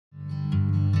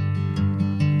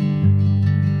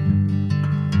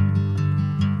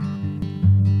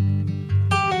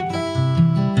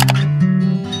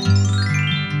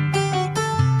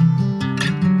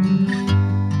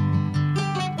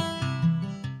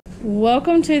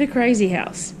Welcome to the crazy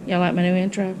house. Y'all like my new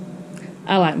intro?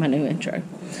 I like my new intro.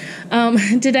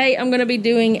 Today I'm going to be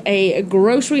doing a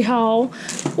grocery haul.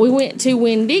 We went to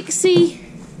Winn Dixie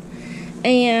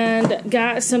and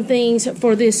got some things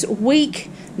for this week.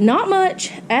 Not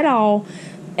much at all.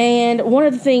 And one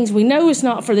of the things we know is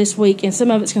not for this week, and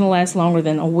some of it's going to last longer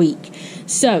than a week.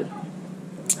 So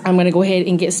I'm going to go ahead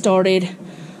and get started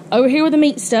over here with the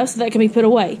meat stuff so that can be put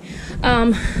away.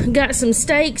 Got some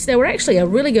steaks. They were actually a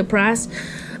really good price.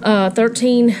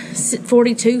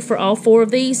 $13.42 for all four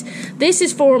of these. This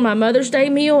is for my Mother's Day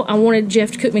meal. I wanted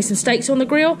Jeff to cook me some steaks on the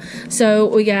grill. So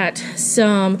we got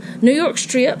some New York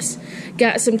strips.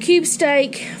 Got some cube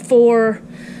steak for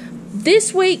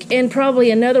this week and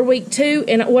probably another week too.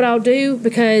 And what I'll do,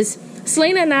 because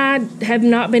Selena and I have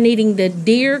not been eating the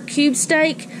deer cube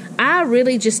steak. I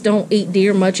really just don't eat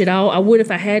deer much at all. I would if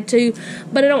I had to,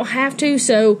 but I don't have to.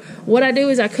 So what I do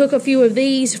is I cook a few of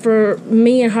these for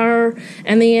me and her,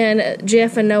 and then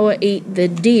Jeff and Noah eat the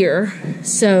deer.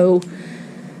 So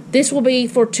this will be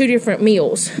for two different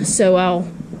meals. So I'll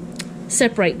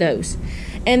separate those.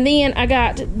 And then I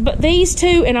got these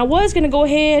two, and I was going to go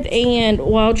ahead and,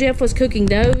 while Jeff was cooking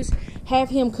those, have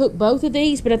him cook both of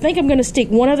these. But I think I'm going to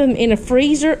stick one of them in the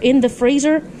freezer,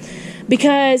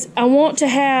 because I want to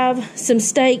have some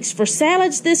steaks for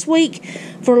salads this week,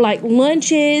 for like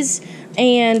lunches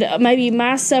and maybe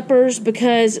my suppers,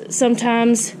 because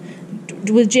sometimes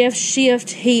with Jeff's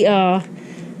shift,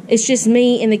 it's just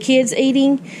me and the kids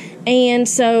eating, and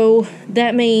so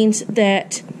that means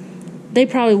that they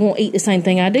probably won't eat the same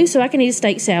thing I do, so I can eat a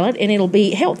steak salad and it'll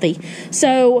be healthy.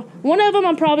 So one of them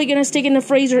I'm probably going to stick in the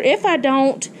freezer. If I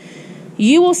don't,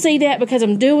 you will see that, because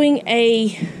I'm doing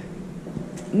a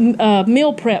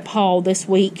meal prep haul this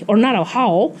week, or not a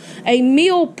haul, a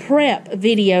meal prep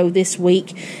video this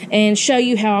week, and show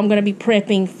you how I'm going to be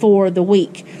prepping for the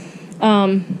week.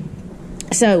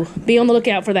 So be on the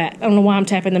lookout for that. I don't know why I'm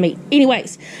tapping the meat.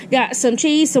 Anyways, got some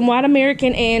cheese, some white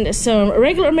American, and some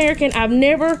regular American. I've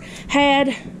never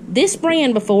had this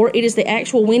brand before. It is the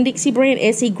actual Winn Dixie brand,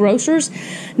 SE Grocers.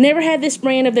 Never had this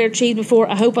brand of their cheese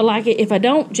before. I hope I like it. If I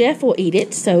don't, Jeff will eat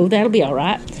it, so that'll be all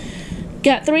right.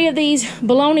 Got 3 of these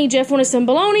bologna. Jeff wanted some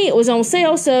bologna. It was on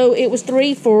sale, so it was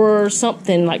 3 for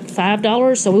something like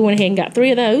 $5. So we went ahead and got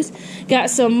 3 of those. Got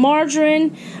some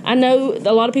margarine. I know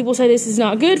a lot of people say this is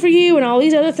not good for you and all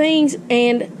these other things,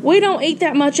 and we don't eat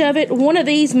that much of it. One of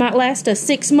these might last us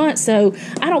 6 months, so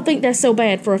I don't think that's so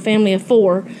bad for a family of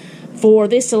 4 for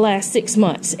this to last 6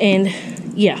 months. And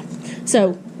yeah,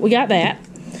 so we got that.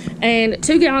 And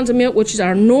 2 gallons of milk, which is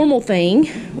our normal thing.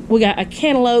 We got a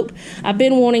cantaloupe. I've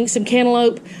been wanting some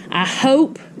cantaloupe. I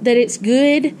hope that it's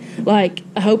good. Like,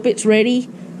 I hope it's ready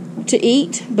to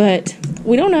eat, but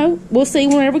we don't know. We'll see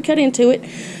whenever we cut into it.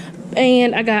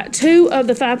 And I got 2 of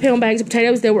the 5-pound bags of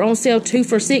potatoes. They were on sale 2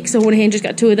 for $6, so I went ahead and just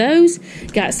got 2 of those.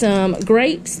 Got some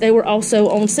grapes. They were also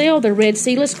on sale. They're red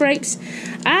seedless grapes.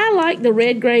 I like the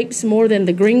red grapes more than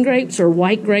the green grapes or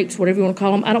white grapes, whatever you want to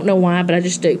call them. I don't know why, but I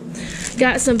just do.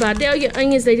 Got some Vidalia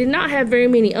onions. They did not have very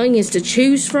many onions to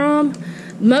choose from.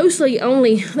 Mostly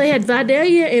only, they had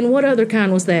Vidalia, and what other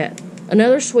kind was that?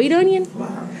 Another sweet onion?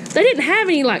 They didn't have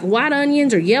any like white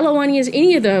onions or yellow onions,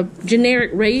 any of the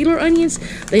generic regular onions.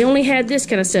 They only had this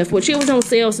kind of stuff, which it was on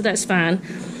sale, so that's fine.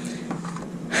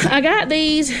 I got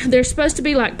these. They're supposed to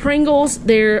be like Pringles.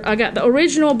 I got the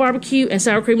original barbecue and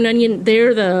sour cream and onion.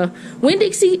 They're the Winn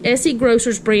Dixie SE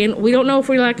Grocers brand. We don't know if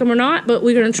we like them or not, but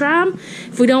we're going to try them.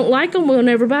 If we don't like them, we'll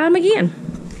never buy them again.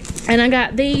 And I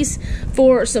got these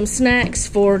for some snacks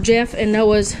for Jeff and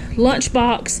Noah's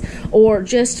lunchbox, or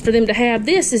just for them to have.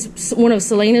 This is one of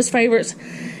Selena's favorites,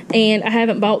 and I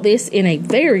haven't bought this in a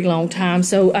very long time,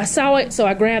 so I saw it, so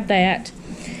I grabbed that.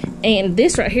 And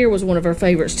this right here was one of her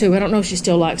favorites too. I don't know if she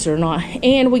still likes it or not.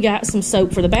 And we got some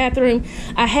soap for the bathroom.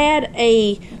 I had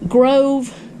a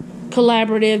Grove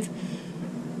Collaborative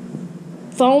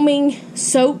foaming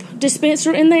soap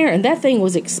dispenser in there, and that thing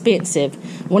was expensive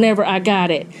whenever I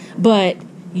got it, but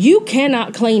you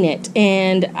cannot clean it,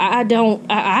 and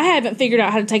I haven't figured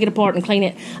out how to take it apart and clean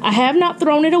it. I have not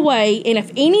thrown it away, and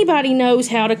if anybody knows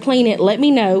how to clean it, let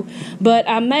me know. But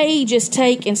I may just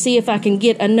take and see if I can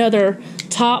get another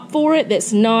top for it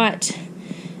that's not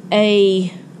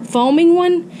a foaming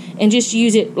one, and just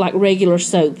use it like regular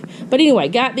soap. But anyway,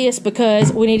 got this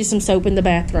because we needed some soap in the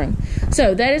bathroom.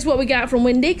 So that is what we got from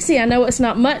Winn Dixie. I know it's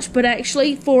not much, but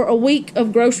actually for a week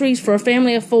of groceries for a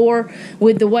family of 4,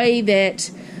 with the way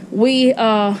that we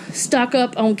stock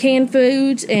up on canned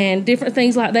foods and different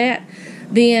things like that,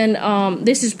 then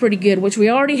this is pretty good, which we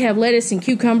already have lettuce and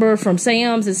cucumber from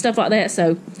Sam's and stuff like that.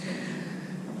 So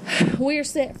we're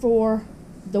set for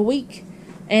the week.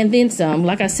 and then some.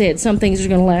 Like I said, some things are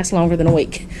going to last longer than a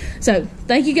week. So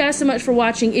thank you guys so much for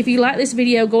watching. If you like this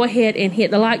video, go ahead and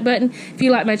hit the like button. If you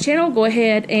like my channel, go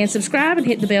ahead and subscribe and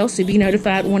hit the bell so you be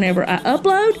notified whenever I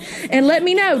upload. And let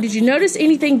me know, did you notice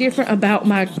anything different about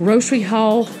my grocery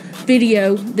haul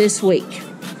video this week?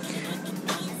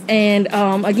 And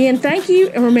again, thank you.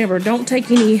 And remember, don't take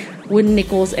any wooden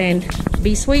nickels, and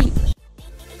be sweet.